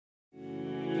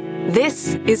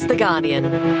This is The Guardian.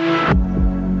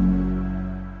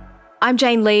 I'm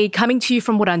Jane Lee, coming to you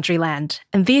from Wurundjeri Land,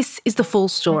 and this is the full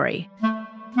story.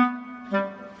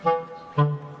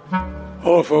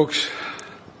 Hello, folks.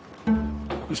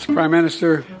 Mr. Prime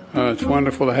Minister, it's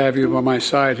wonderful to have you by my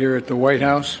side here at the White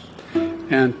House,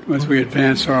 and as we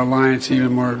advance our alliance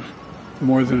even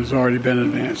more than has already been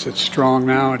advanced. It's strong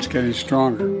now, it's getting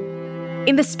stronger.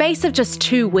 In the space of just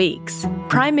 2 weeks,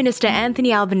 Prime Minister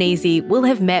Anthony Albanese will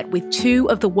have met with two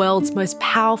of the world's most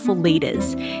powerful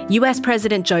leaders, US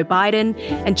President Joe Biden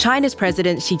and China's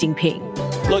President Xi Jinping.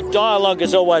 Look, dialogue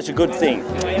is always a good thing,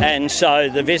 and so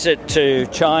the visit to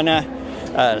China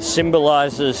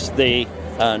symbolises the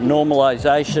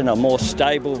normalisation, a more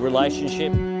stable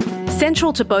relationship.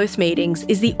 Central to both meetings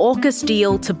is the Aukus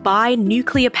deal to buy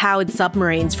nuclear-powered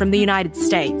submarines from the United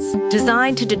States,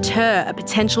 designed to deter a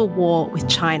potential war with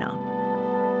China.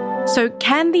 So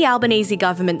can the Albanese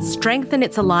government strengthen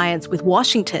its alliance with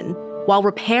Washington while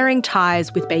repairing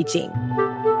ties with Beijing?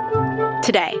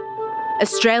 Today,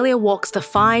 Australia walks the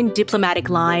fine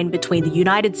diplomatic line between the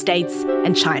United States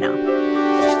and China.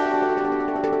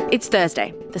 It's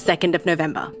Thursday, the 2nd of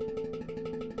November.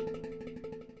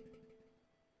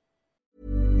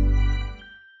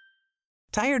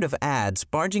 Tired of ads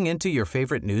barging into your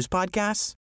favorite news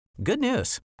podcasts? Good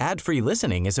news. Ad-free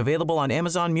listening is available on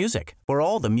Amazon Music for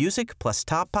all the music plus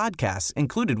top podcasts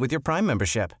included with your Prime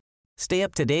membership. Stay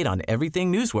up to date on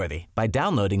everything newsworthy by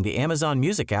downloading the Amazon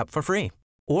Music app for free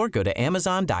or go to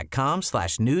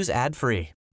amazon.com/news ad free.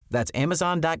 That's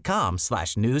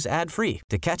amazon.com/news ad free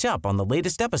to catch up on the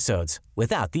latest episodes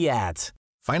without the ads.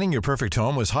 Finding your perfect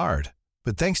home was hard,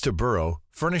 but thanks to Burrow,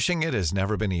 furnishing it has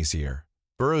never been easier.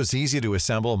 Burrow's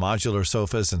easy-to-assemble modular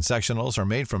sofas and sectionals are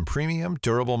made from premium,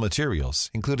 durable materials,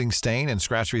 including stain and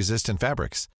scratch-resistant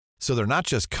fabrics. So they're not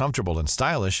just comfortable and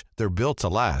stylish, they're built to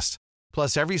last.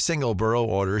 Plus, every single Burrow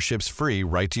order ships free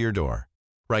right to your door.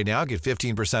 Right now, get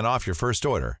 15% off your first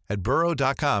order at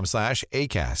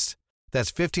burrow.com/ACAST. That's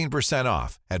 15%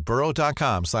 off at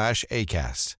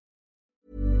burrow.com/ACAST.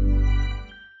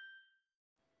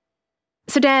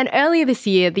 So Dan, earlier this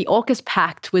year, the AUKUS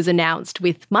Pact was announced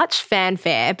with much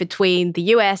fanfare between the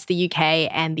US, the UK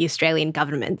and the Australian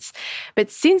governments.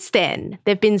 But since then,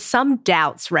 there have been some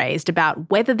doubts raised about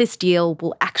whether this deal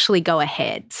will actually go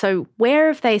ahead. So where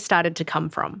have they started to come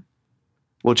from?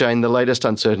 Well, Jane, the latest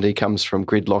uncertainty comes from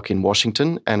gridlock in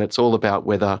Washington, and it's all about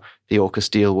whether the AUKUS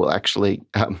deal will actually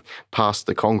pass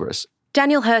the Congress.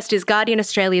 Daniel Hurst is Guardian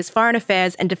Australia's Foreign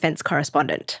Affairs and Defence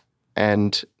correspondent.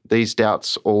 And these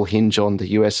doubts all hinge on the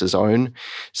US's own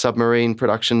submarine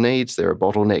production needs. There are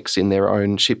bottlenecks in their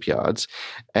own shipyards.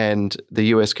 And the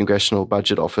US Congressional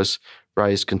Budget Office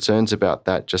raised concerns about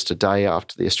that just a day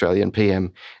after the Australian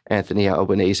PM, Anthony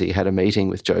Albanese, had a meeting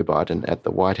with Joe Biden at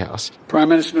the White House.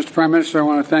 Mr. Prime Minister, I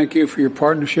want to thank you for your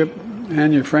partnership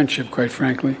and your friendship, quite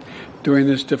frankly, during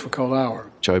this difficult hour.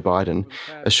 Joe Biden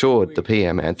assured the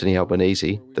PM, Anthony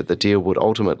Albanese, that the deal would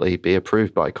ultimately be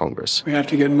approved by Congress. We have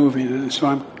to get moving, and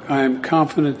so I am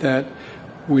confident that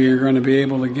we are going to be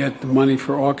able to get the money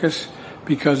for AUKUS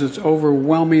because it's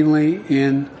overwhelmingly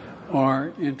in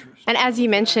our interest. And as you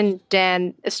mentioned,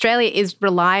 Dan, Australia is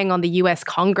relying on the US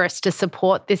Congress to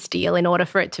support this deal in order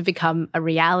for it to become a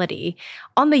reality.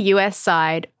 On the US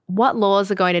side, what laws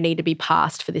are going to need to be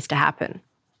passed for this to happen?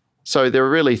 So there are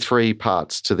really three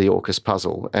parts to the AUKUS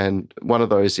puzzle, and one of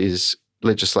those is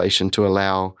legislation to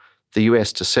allow the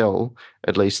US to sell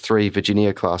at least 3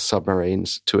 Virginia-class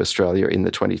submarines to Australia in the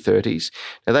 2030s.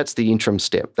 Now, that's the interim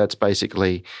step. That's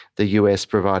basically the US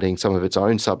providing some of its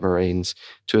own submarines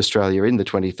to Australia in the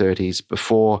 2030s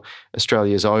before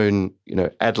Australia's own,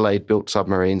 Adelaide-built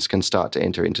submarines can start to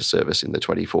enter into service in the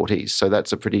 2040s. So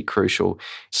that's a pretty crucial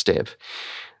step.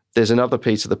 There's another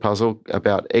piece of the puzzle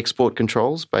about export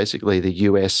controls. Basically, the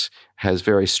US has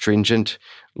very stringent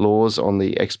laws on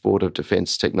the export of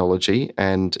defence technology,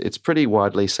 and it's pretty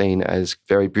widely seen as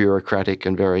very bureaucratic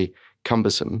and very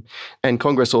cumbersome. And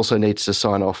Congress also needs to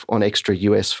sign off on extra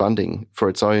US funding for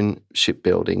its own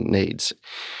shipbuilding needs,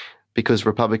 because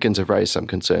Republicans have raised some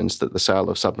concerns that the sale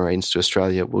of submarines to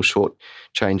Australia will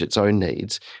shortchange its own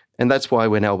needs. And that's why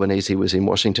when Albanese was in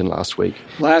Washington last week,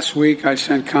 I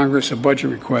sent Congress a budget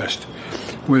request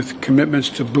with commitments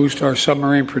to boost our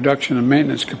submarine production and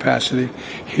maintenance capacity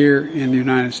here in the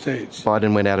United States.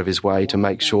 Biden went out of his way to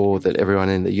make sure that everyone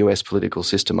in the US political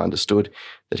system understood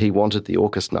that he wanted the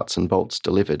AUKUS nuts and bolts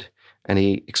delivered. And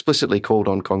he explicitly called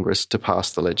on Congress to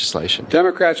pass the legislation.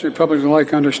 Democrats and Republicans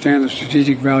alike understand the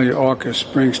strategic value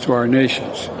AUKUS brings to our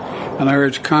nations. And I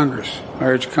urge Congress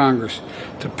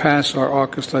to pass our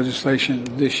AUKUS legislation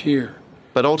this year.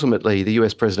 But ultimately, the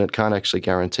US president can't actually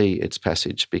guarantee its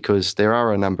passage because there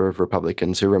are a number of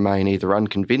Republicans who remain either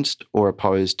unconvinced or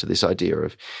opposed to this idea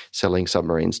of selling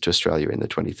submarines to Australia in the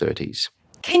 2030s.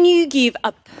 Can you give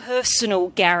a personal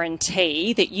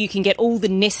guarantee that you can get all the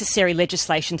necessary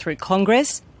legislation through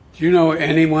Congress? Do you know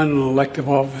anyone in elective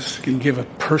office can give a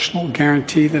personal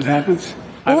guarantee that happens?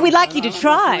 Well, we'd like you to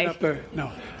try.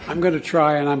 No, I'm going to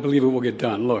try, and I believe it will get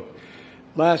done. Look,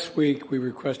 last week we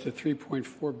requested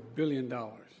 $3.4 billion.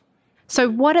 So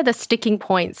what are the sticking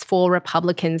points for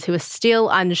Republicans who are still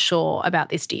unsure about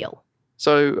this deal?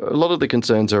 So a lot of the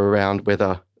concerns are around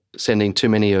whether sending too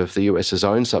many of the US's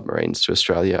own submarines to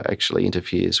Australia actually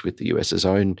interferes with the US's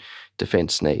own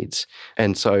defence needs.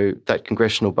 And so that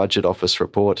Congressional Budget Office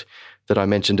report that I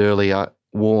mentioned earlier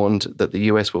warned that the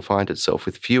US will find itself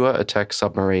with fewer attack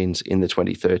submarines in the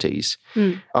 2030s.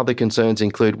 Other concerns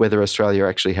include whether Australia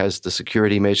actually has the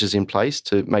security measures in place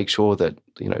to make sure that,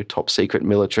 top secret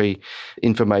military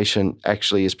information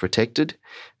actually is protected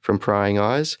from prying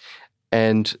eyes.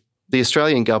 And the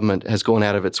Australian government has gone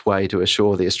out of its way to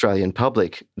assure the Australian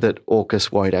public that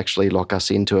AUKUS won't actually lock us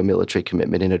into a military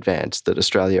commitment in advance, that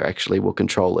Australia actually will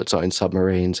control its own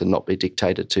submarines and not be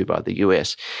dictated to by the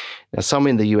US. Now, some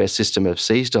in the US system have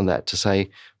seized on that to say,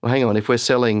 well, hang on, if we're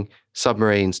selling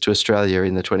submarines to Australia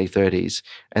in the 2030s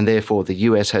and therefore the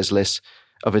US has less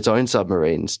of its own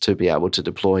submarines to be able to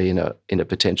deploy in a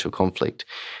potential conflict,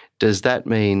 does that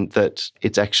mean that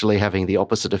it's actually having the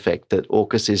opposite effect, that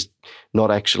AUKUS is not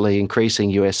actually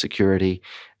increasing US security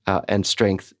and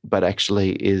strength, but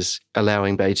actually is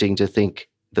allowing Beijing to think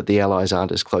that the Allies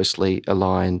aren't as closely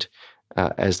aligned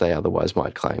as they otherwise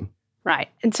might claim? Right.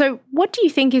 And so what do you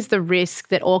think is the risk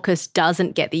that AUKUS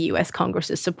doesn't get the US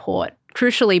Congress's support,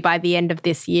 crucially by the end of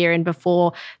this year and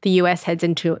before the US heads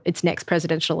into its next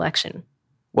presidential election?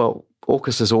 Well,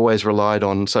 AUKUS has always relied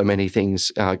on so many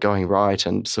things going right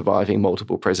and surviving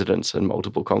multiple presidents and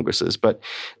multiple Congresses, but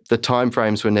the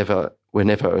timeframes were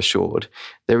never assured.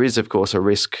 There is, of course, a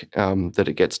risk that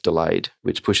it gets delayed,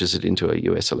 which pushes it into a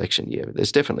US election year.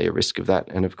 There's definitely a risk of that,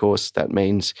 and of course that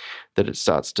means that it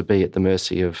starts to be at the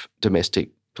mercy of domestic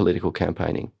political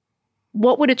campaigning.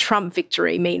 What would a Trump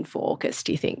victory mean for AUKUS,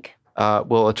 do you think?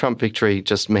 Well, a Trump victory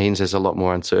just means there's a lot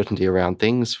more uncertainty around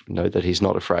things. You know, that he's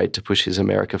not afraid to push his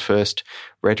America first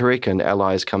rhetoric and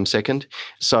allies come second.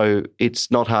 So it's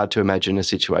not hard to imagine a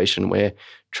situation where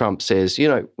Trump says,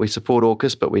 we support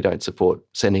AUKUS, but we don't support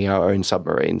sending our own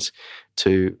submarines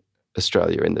to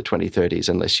Australia in the 2030s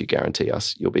unless you guarantee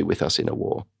us you'll be with us in a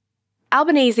war.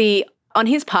 Albanese, on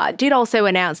his part, did also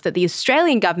announce that the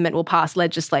Australian government will pass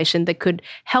legislation that could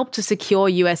help to secure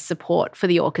US support for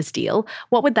the AUKUS deal.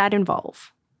 What would that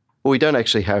involve? Well, we don't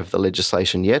actually have the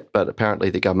legislation yet, but apparently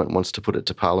the government wants to put it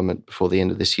to Parliament before the end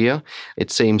of this year.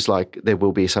 It seems like there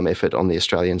will be some effort on the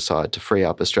Australian side to free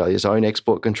up Australia's own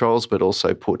export controls, but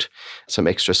also put some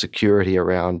extra security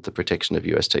around the protection of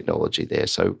US technology there.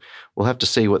 So we'll have to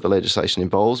see what the legislation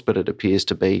involves, but it appears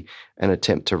to be an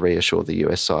attempt to reassure the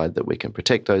US side that we can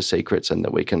protect those secrets and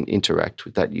that we can interact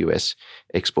with that US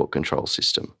export control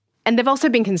system. And there have also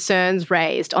been concerns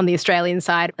raised on the Australian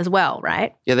side as well,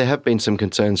 right? Yeah, there have been some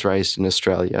concerns raised in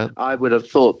Australia. I would have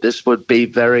thought this would be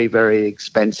very, very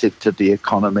expensive to the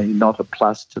economy, not a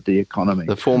plus to the economy.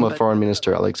 The former Foreign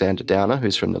Minister Alexander Downer,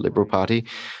 who's from the Liberal Party,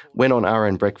 went on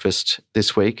RN Breakfast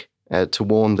this week to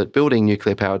warn that building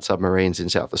nuclear-powered submarines in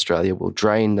South Australia will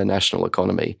drain the national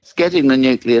economy. Getting the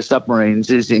nuclear submarines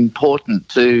is important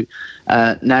to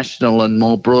national and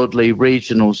more broadly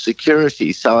regional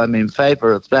security, so I'm in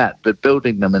favour of that. But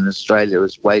building them in Australia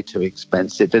is way too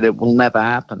expensive and it will never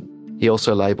happen. He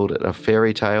also labelled it a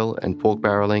fairy tale and pork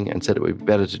barrelling and said it would be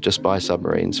better to just buy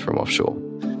submarines from offshore.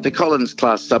 The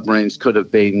Collins-class submarines could have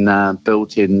been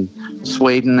built in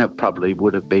Sweden. It probably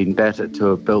would have been better to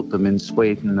have built them in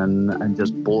Sweden and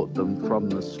just bought them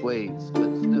from the Swedes, but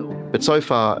still. But so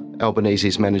far,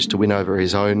 Albanese's managed to win over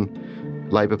his own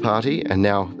Labor Party, and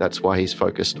now that's why he's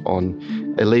focused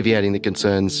on alleviating the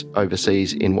concerns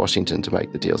overseas in Washington to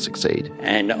make the deal succeed.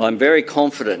 And I'm very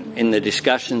confident in the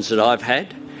discussions that I've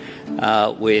had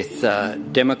with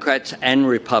Democrats and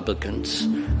Republicans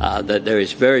that there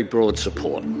is very broad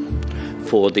support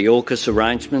for the AUKUS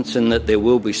arrangements and that there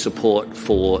will be support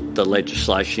for the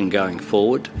legislation going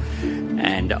forward.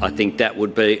 And I think that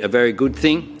would be a very good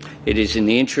thing. It is in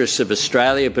the interests of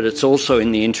Australia, but it's also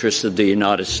in the interests of the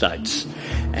United States.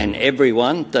 And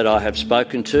everyone that I have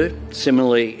spoken to,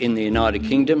 similarly in the United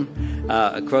Kingdom,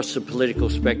 across the political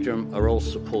spectrum, are all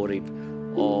supportive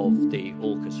of the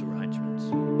AUKUS arrangements.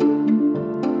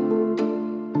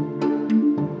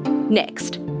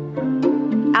 Next,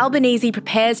 Albanese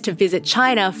prepares to visit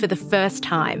China for the first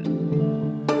time.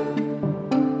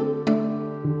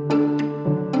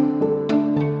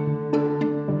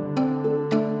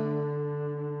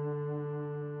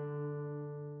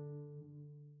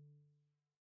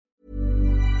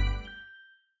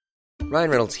 Ryan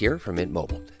Reynolds here from Mint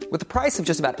Mobile. With the price of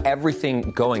just about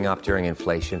everything going up during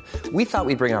inflation, we thought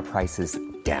we'd bring our prices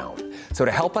down. So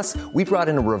to help us, we brought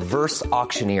in a reverse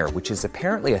auctioneer, which is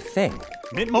apparently a thing.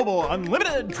 Mint Mobile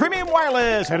Unlimited Premium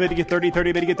Wireless. How to get 30,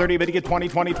 30, bit to get 30, bit to get 20,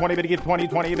 20, 20, bit to get 20,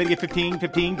 20, bit to get 15,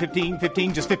 15, 15,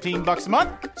 15, just $15 a month?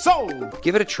 Sold!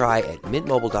 Give it a try at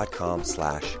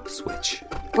mintmobile.com/switch.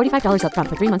 $45 up front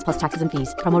for 3 months plus taxes and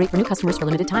fees. Promo rate for new customers for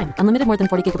limited time. Unlimited more than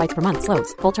 40 gigabytes per month.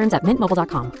 Slows full terms at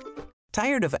mintmobile.com.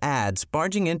 Tired of ads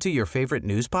barging into your favorite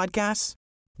news podcasts?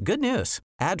 Good news.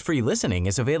 Ad-free listening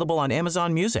is available on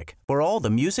Amazon Music for all the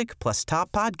music plus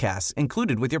top podcasts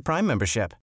included with your Prime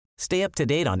membership. Stay up to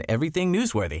date on everything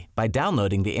newsworthy by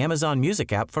downloading the Amazon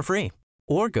Music app for free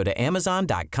or go to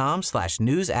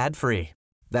amazon.com/news ad free.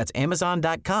 That's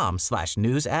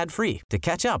amazon.com/news ad free to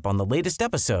catch up on the latest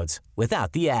episodes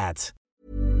without the ads.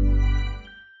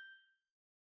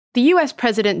 The US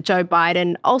President Joe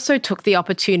Biden also took the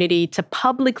opportunity to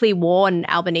publicly warn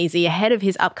Albanese ahead of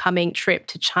his upcoming trip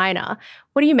to China.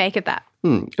 What do you make of that?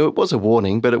 It was a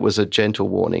warning, but it was a gentle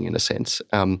warning in a sense,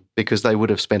 because they would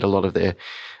have spent a lot of their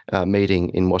meeting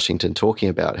in Washington talking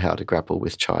about how to grapple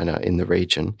with China in the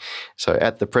region. So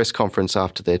at the press conference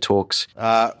after their talks...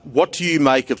 what do you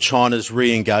make of China's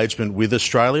re-engagement with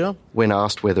Australia? When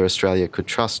asked whether Australia could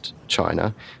trust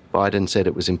China, Biden said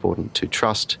it was important to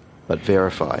trust but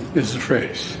verify. Is the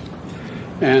phrase.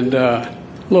 And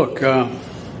look,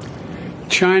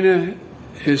 China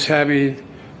is having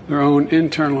their own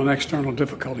internal and external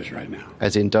difficulties right now.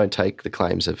 As in, don't take the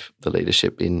claims of the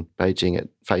leadership in Beijing at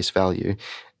face value.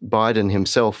 Biden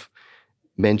himself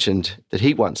mentioned that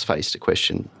he once faced a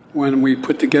question. When we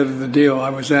put together the deal, I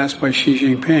was asked by Xi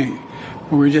Jinping,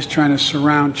 were we just trying to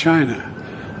surround China?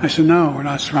 I said, no, we're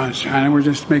not surrounding China. We're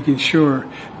just making sure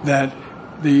that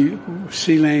the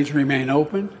sea lanes remain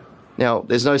open. Now,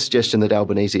 there's no suggestion that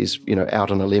Albanese is, out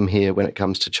on a limb here when it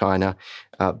comes to China.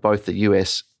 Both the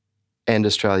US and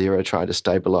Australia are trying to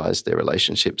stabilise their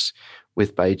relationships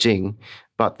with Beijing,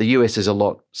 but the US is a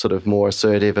lot sort of more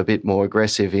assertive, a bit more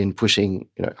aggressive in pushing,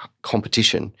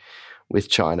 competition with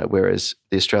China, whereas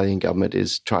the Australian government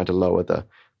is trying to lower the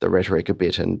rhetoric a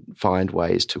bit and find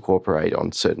ways to cooperate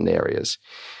on certain areas.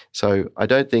 So I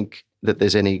don't think that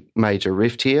there's any major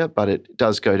rift here, but it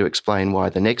does go to explain why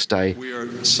the next day... We are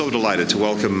so delighted to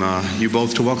welcome you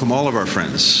both, to welcome all of our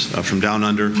friends from down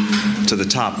under to the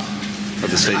top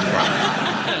of the State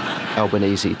Department.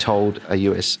 Albanese told a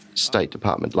US State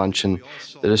Department luncheon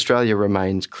that Australia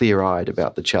remains clear-eyed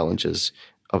about the challenges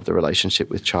of the relationship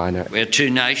with China. We're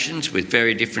two nations with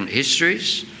very different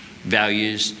histories,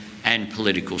 values and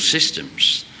political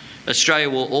systems.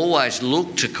 Australia will always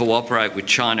look to cooperate with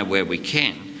China where we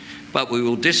can, but we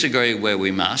will disagree where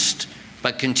we must,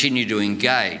 but continue to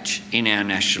engage in our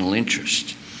national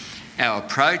interest. Our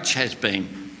approach has been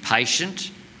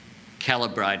patient,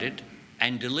 calibrated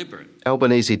and deliberate.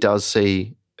 Albanese does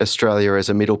see Australia as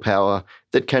a middle power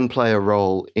that can play a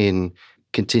role in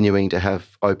continuing to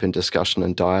have open discussion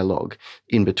and dialogue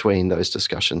in between those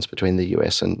discussions between the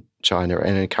US and China,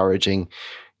 and encouraging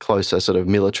closer sort of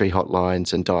military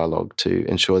hotlines and dialogue to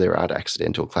ensure there aren't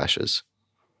accidental clashes.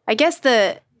 I guess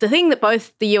the thing that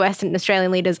both the US and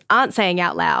Australian leaders aren't saying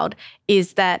out loud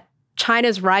is that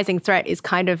China's rising threat is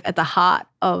kind of at the heart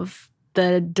of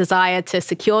the desire to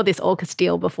secure this Aukus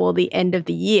deal before the end of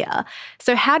the year.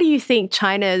 So how do you think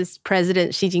China's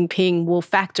President Xi Jinping will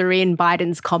factor in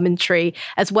Biden's commentary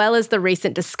as well as the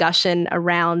recent discussion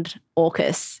around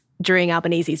Aukus during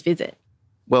Albanese's visit?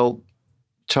 Well,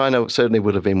 China certainly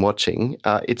would have been watching.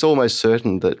 It's almost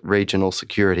certain that regional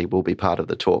security will be part of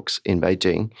the talks in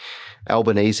Beijing.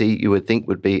 Albanese, you would think,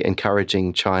 would be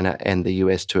encouraging China and the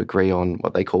US to agree on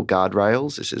what they call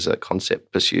guardrails. This is a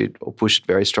concept pursued or pushed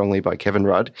very strongly by Kevin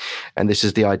Rudd. And this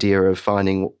is the idea of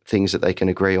finding things that they can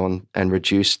agree on and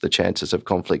reduce the chances of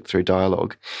conflict through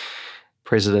dialogue.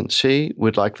 President Xi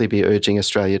would likely be urging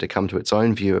Australia to come to its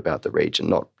own view about the region,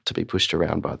 not to be pushed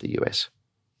around by the US.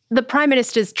 The Prime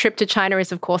Minister's trip to China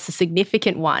is, of course, a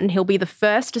significant one. He'll be the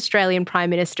first Australian Prime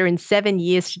Minister in 7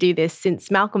 years to do this since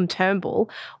Malcolm Turnbull.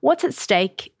 What's at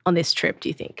stake on this trip, do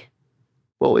you think?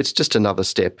 Well, it's just another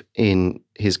step in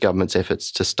his government's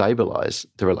efforts to stabilise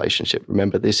the relationship.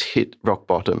 Remember, this hit rock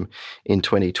bottom in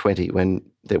 2020 when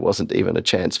there wasn't even a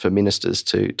chance for ministers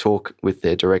to talk with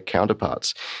their direct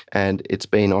counterparts. And it's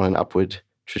been on an upward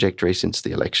trajectory since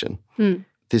the election.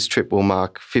 This trip will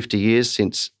mark 50 years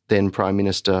since then Prime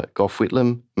Minister Gough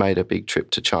Whitlam made a big trip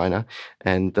to China,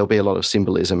 and there'll be a lot of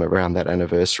symbolism around that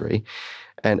anniversary.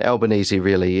 And Albanese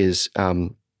really is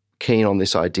keen on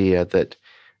this idea that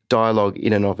dialogue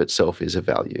in and of itself is a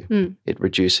value. It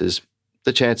reduces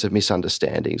the chance of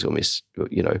misunderstandings or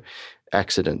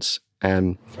accidents.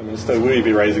 Prime Minister, will you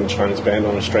be raising China's ban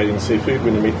on Australian seafood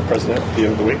when you meet the President at the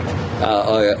end of the week?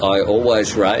 I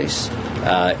always raise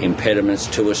impediments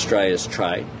to Australia's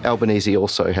trade. Albanese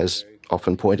also has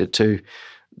often pointed to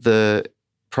the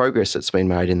progress that's been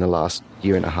made in the last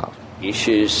year and a half.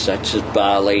 Issues such as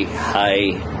barley,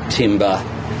 hay, timber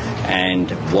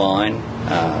and wine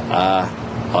are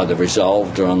either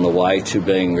resolved or on the way to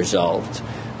being resolved.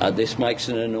 This makes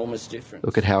an enormous difference.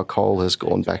 Look at how coal has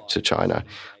gone back to China.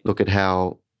 Look at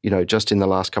how, just in the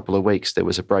last couple of weeks, there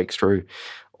was a breakthrough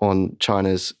on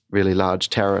China's really large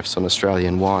tariffs on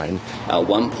Australian wine.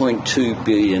 $1.2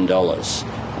 billion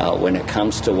when it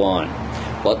comes to wine.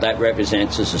 What that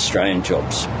represents is Australian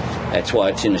jobs. That's why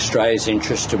it's in Australia's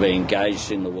interest to be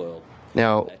engaged in the world.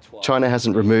 Now, China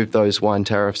hasn't removed those wine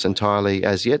tariffs entirely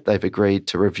as yet. They've agreed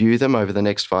to review them over the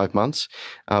next 5 months.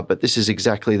 But this is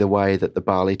exactly the way that the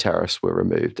barley tariffs were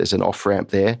removed. There's an off-ramp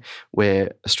there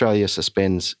where Australia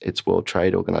suspends its World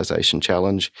Trade Organization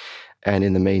challenge. And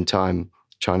in the meantime,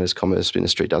 China's Commerce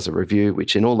Ministry does a review,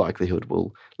 which in all likelihood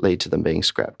will lead to them being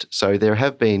scrapped. So there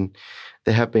have been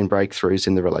breakthroughs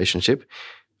in the relationship.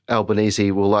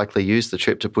 Albanese will likely use the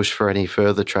trip to push for any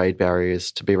further trade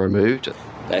barriers to be removed.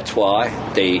 That's why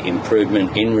the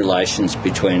improvement in relations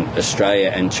between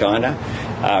Australia and China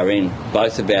are in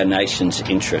both of our nations'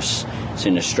 interests. It's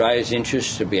in Australia's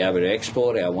interest to be able to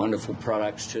export our wonderful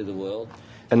products to the world.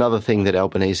 Another thing that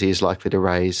Albanese is likely to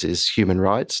raise is human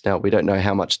rights. Now, we don't know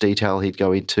how much detail he'd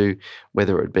go into,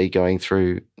 whether it would be going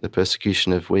through the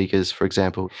persecution of Uyghurs, for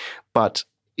example, but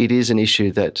it is an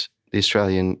issue that the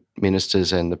Australian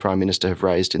ministers and the Prime Minister have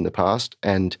raised in the past,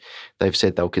 and they've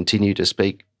said they'll continue to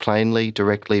speak plainly,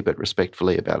 directly, but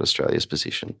respectfully about Australia's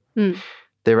position.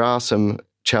 There are some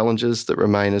challenges that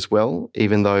remain as well,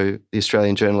 even though the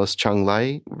Australian journalist Chung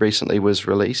Lei recently was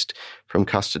released from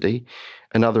custody.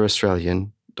 Another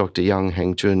Australian, Dr. Yang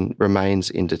Hangjun, remains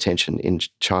in detention in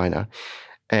China.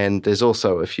 And there's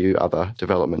also a few other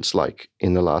developments, like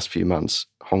in the last few months,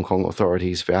 Hong Kong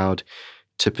authorities vowed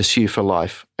to pursue for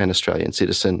life an Australian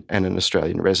citizen and an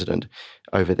Australian resident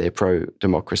over their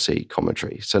pro-democracy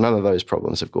commentary. So none of those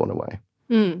problems have gone away.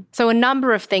 So a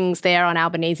number of things there on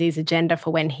Albanese's agenda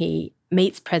for when he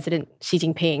meets President Xi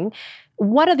Jinping.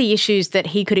 What are the issues that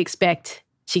he could expect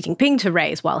Xi Jinping to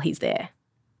raise while he's there?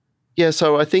 Yeah,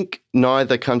 so I think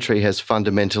neither country has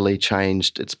fundamentally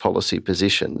changed its policy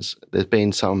positions. There's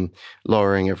been some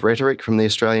lowering of rhetoric from the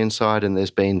Australian side, and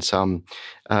there's been some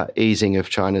easing of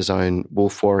China's own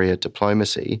wolf warrior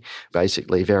diplomacy,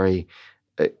 basically very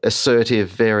assertive,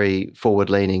 very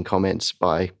forward-leaning comments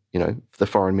by, the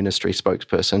foreign ministry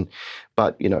spokesperson.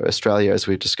 But, Australia, as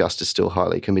we've discussed, is still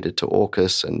highly committed to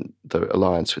Aukus and the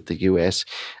alliance with the US.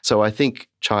 So I think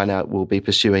China will be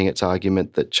pursuing its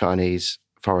argument that Chinese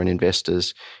foreign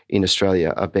investors in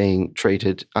Australia are being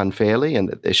treated unfairly and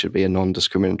that there should be a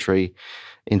non-discriminatory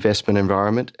investment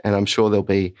environment. And I'm sure there'll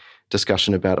be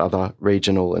discussion about other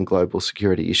regional and global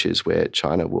security issues where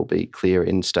China will be clear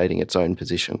in stating its own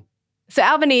position. So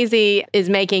Albanese is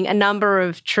making a number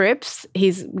of trips.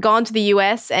 He's gone to the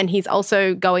US and he's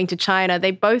also going to China.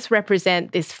 They both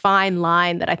represent this fine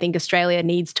line that I think Australia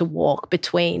needs to walk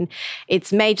between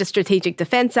its major strategic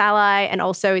defence ally and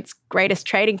also its greatest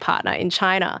trading partner in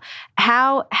China.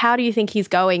 How do you think he's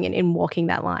going in walking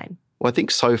that line? Well, I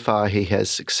think so far he has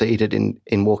succeeded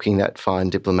in walking that fine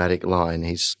diplomatic line.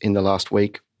 He's, in the last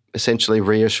week, essentially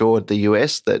reassured the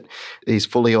US that he's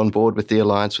fully on board with the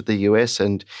alliance with the US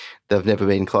and they've never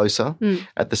been closer.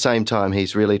 At the same time,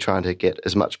 he's really trying to get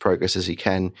as much progress as he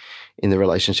can in the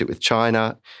relationship with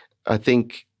China. I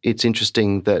think it's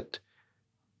interesting that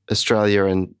Australia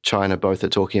and China both are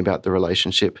talking about the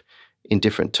relationship in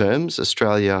different terms.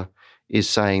 Australia is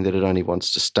saying that it only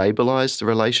wants to stabilise the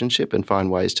relationship and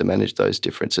find ways to manage those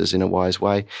differences in a wise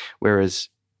way, whereas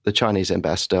the Chinese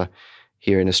ambassador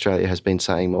here in Australia has been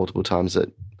saying multiple times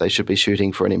that they should be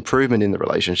shooting for an improvement in the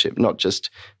relationship, not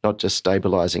just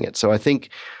stabilising it. So I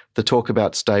think the talk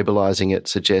about stabilising it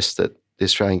suggests that the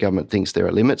Australian government thinks there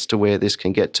are limits to where this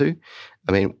can get to.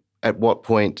 I mean, at what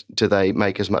point do they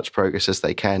make as much progress as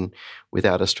they can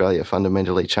without Australia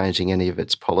fundamentally changing any of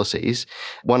its policies?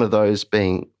 One of those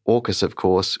being AUKUS, of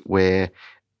course, where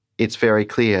it's very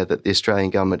clear that the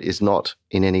Australian government is not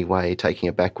in any way taking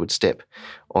a backward step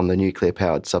on the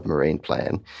nuclear-powered submarine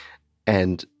plan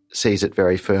and sees it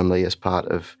very firmly as part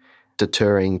of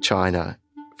deterring China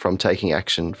from taking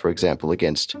action, for example,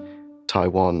 against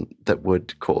Taiwan that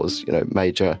would cause,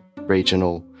 major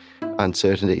regional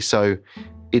uncertainty. So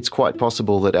it's quite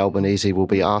possible that Albanese will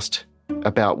be asked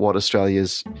about what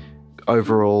Australia's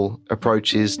overall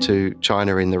approach is to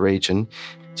China in the region.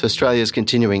 So Australia's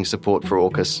continuing support for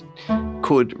AUKUS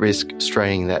could risk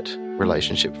straining that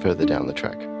relationship further down the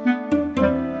track.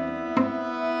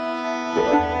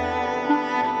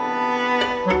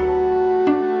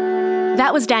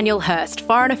 That was Daniel Hurst,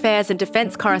 Foreign Affairs and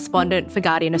Defence Correspondent for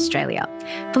Guardian Australia.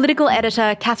 Political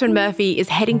editor Catherine Murphy is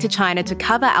heading to China to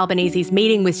cover Albanese's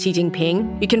meeting with Xi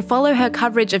Jinping. You can follow her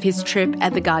coverage of his trip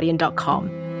at theguardian.com.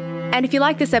 And if you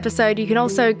like this episode, you can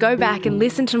also go back and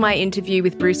listen to my interview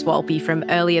with Bruce Wolpe from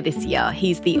earlier this year.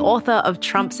 He's the author of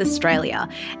Trump's Australia.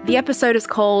 The episode is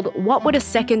called What Would a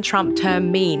Second Trump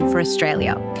Term Mean for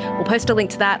Australia? We'll post a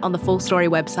link to that on the Full Story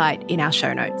website in our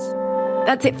show notes.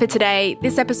 That's it for today.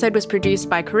 This episode was produced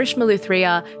by Karishma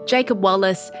Luthria, Jacob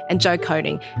Wallace, and Joe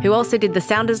Koning, who also did the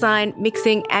sound design,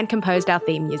 mixing, and composed our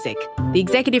theme music. The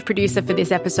executive producer for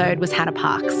this episode was Hannah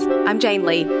Parks. I'm Jane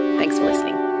Lee. Thanks for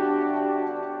listening.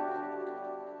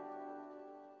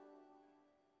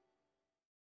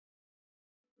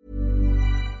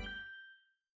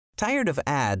 Tired of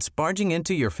ads barging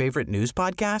into your favorite news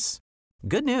podcasts?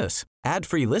 Good news.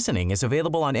 Ad-free listening is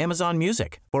available on Amazon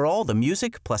Music for all the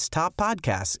music plus top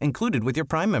podcasts included with your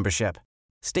Prime membership.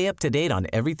 Stay up to date on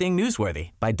everything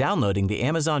newsworthy by downloading the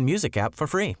Amazon Music app for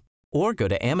free or go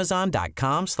to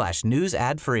amazon.com/news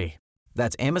ad free.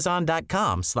 That's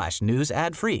amazon.com/news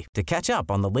ad free to catch up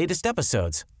on the latest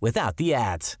episodes without the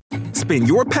ads. Spin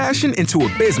your passion into a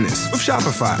business with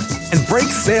Shopify and break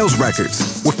sales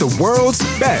records with the world's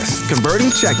best converting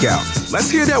checkout. Let's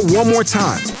hear that one more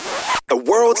time. The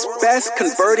world's best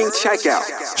converting checkout.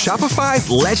 Shopify's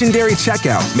legendary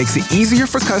checkout makes it easier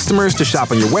for customers to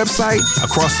shop on your website,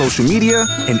 across social media,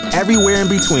 and everywhere in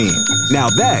between. Now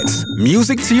that's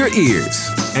music to your ears.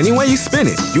 Any way you spin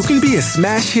it, you can be a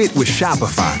smash hit with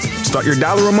Shopify. Start your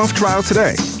 $1 a month trial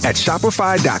today at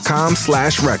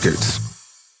shopify.com/records.